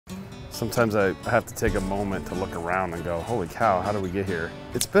Sometimes I have to take a moment to look around and go, holy cow, how did we get here?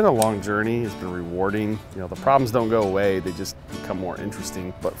 It's been a long journey, it's been rewarding. You know, the problems don't go away, they just become more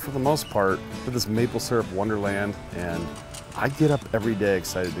interesting. But for the most part, for this maple syrup wonderland, and I get up every day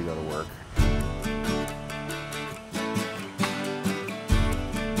excited to go to work.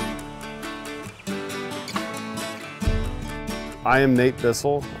 I am Nate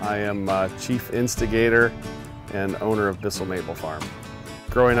Bissell. I am Chief Instigator and owner of Bissell Maple Farm.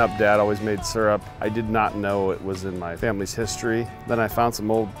 Growing up, Dad always made syrup. I did not know it was in my family's history. Then I found some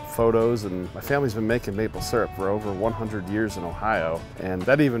old photos, and my family's been making maple syrup for over 100 years in Ohio, and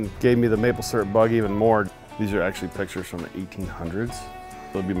that even gave me the maple syrup bug even more. These are actually pictures from the 1800s.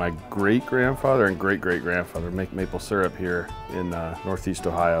 It'll be my great-grandfather and great-great-grandfather make maple syrup here in Northeast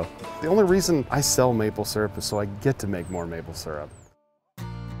Ohio. The only reason I sell maple syrup is so I get to make more maple syrup.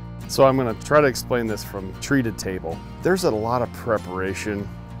 So I'm gonna try to explain this from tree to table. There's a lot of preparation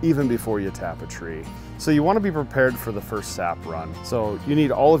even before you tap a tree. So you wanna be prepared for the first sap run. So you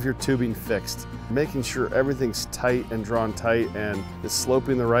need all of your tubing fixed, making sure everything's tight and drawn tight and is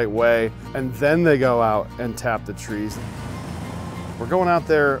sloping the right way, and then they go out and tap the trees. We're going out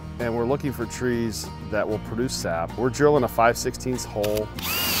there and we're looking for trees that will produce sap. We're drilling a 5/16 hole.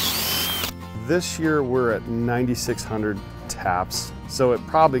 This year we're at 9,600 taps. So it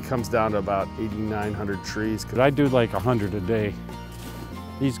probably comes down to about 8,900 trees. I do like 100 a day.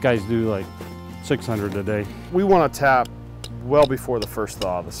 These guys do like 600 a day. We want to tap well before the first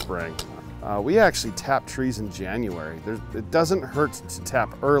thaw of the spring. We actually tap trees in January. It doesn't hurt to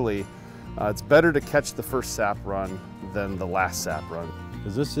tap early. It's better to catch the first sap run than the last sap run.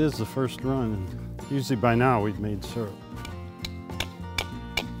 Because this is the first run. Usually by now we've made syrup.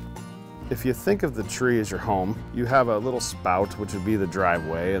 If you think of the tree as your home, you have a little spout, which would be the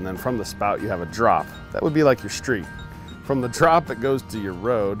driveway, and then from the spout you have a drop. That would be like your street. From the drop it goes to your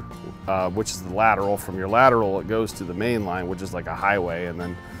road, which is the lateral. From your lateral it goes to the main line, which is like a highway, and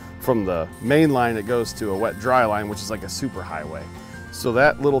then from the main line it goes to a wet dry line, which is like a super highway. So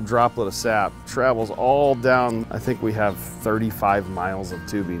that little droplet of sap travels all down. I think we have 35 miles of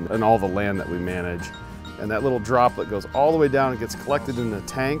tubing in all the land that we manage. And that little droplet goes all the way down and gets collected in a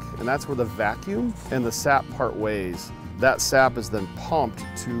tank, and that's where the vacuum and the sap part ways. That sap is then pumped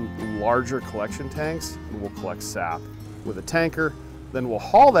to larger collection tanks, and we'll collect sap with a tanker. Then we'll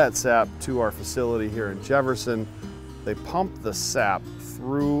haul that sap to our facility here in Jefferson. They pump the sap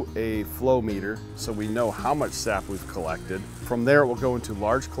through a flow meter so we know how much sap we've collected. From there it will go into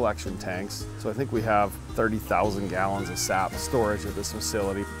large collection tanks. So I think we have 30,000 gallons of sap storage at this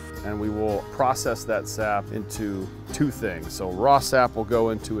facility. And we will process that sap into two things. So raw sap will go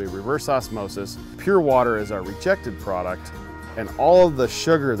into a reverse osmosis. Pure water is our rejected product, and all of the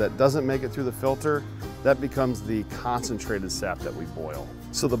sugar that doesn't make it through the filter, that becomes the concentrated sap that we boil.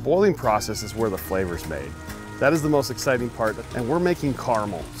 So the boiling process is where the flavor's made. That is the most exciting part, and we're making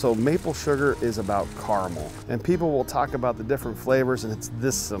caramel. So maple sugar is about caramel, and people will talk about the different flavors, and it's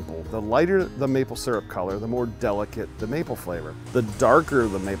this simple. The lighter the maple syrup color, the more delicate the maple flavor. The darker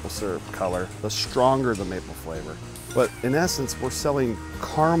the maple syrup color, the stronger the maple flavor. But in essence, we're selling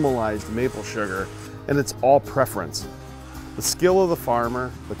caramelized maple sugar, and it's all preference. The skill of the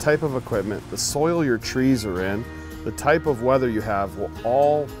farmer, the type of equipment, the soil your trees are in, the type of weather you have will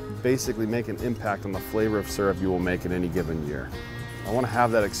all basically make an impact on the flavor of syrup you will make in any given year. I want to have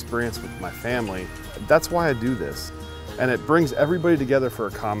that experience with my family. That's why I do this. And it brings everybody together for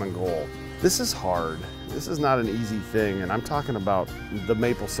a common goal. This is hard. This is not an easy thing, and I'm talking about the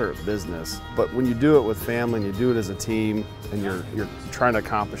maple syrup business. But when you do it with family and you do it as a team and you're trying to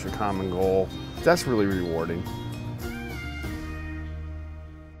accomplish a common goal, that's really rewarding.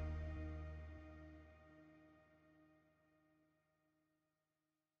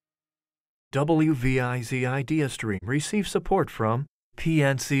 WVIZ Idea Stream receives support from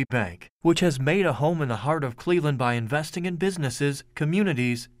PNC Bank, which has made a home in the heart of Cleveland by investing in businesses,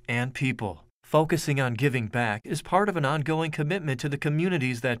 communities, and people. Focusing on giving back is part of an ongoing commitment to the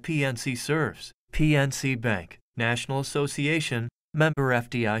communities that PNC serves. PNC Bank, National Association, member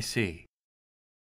FDIC.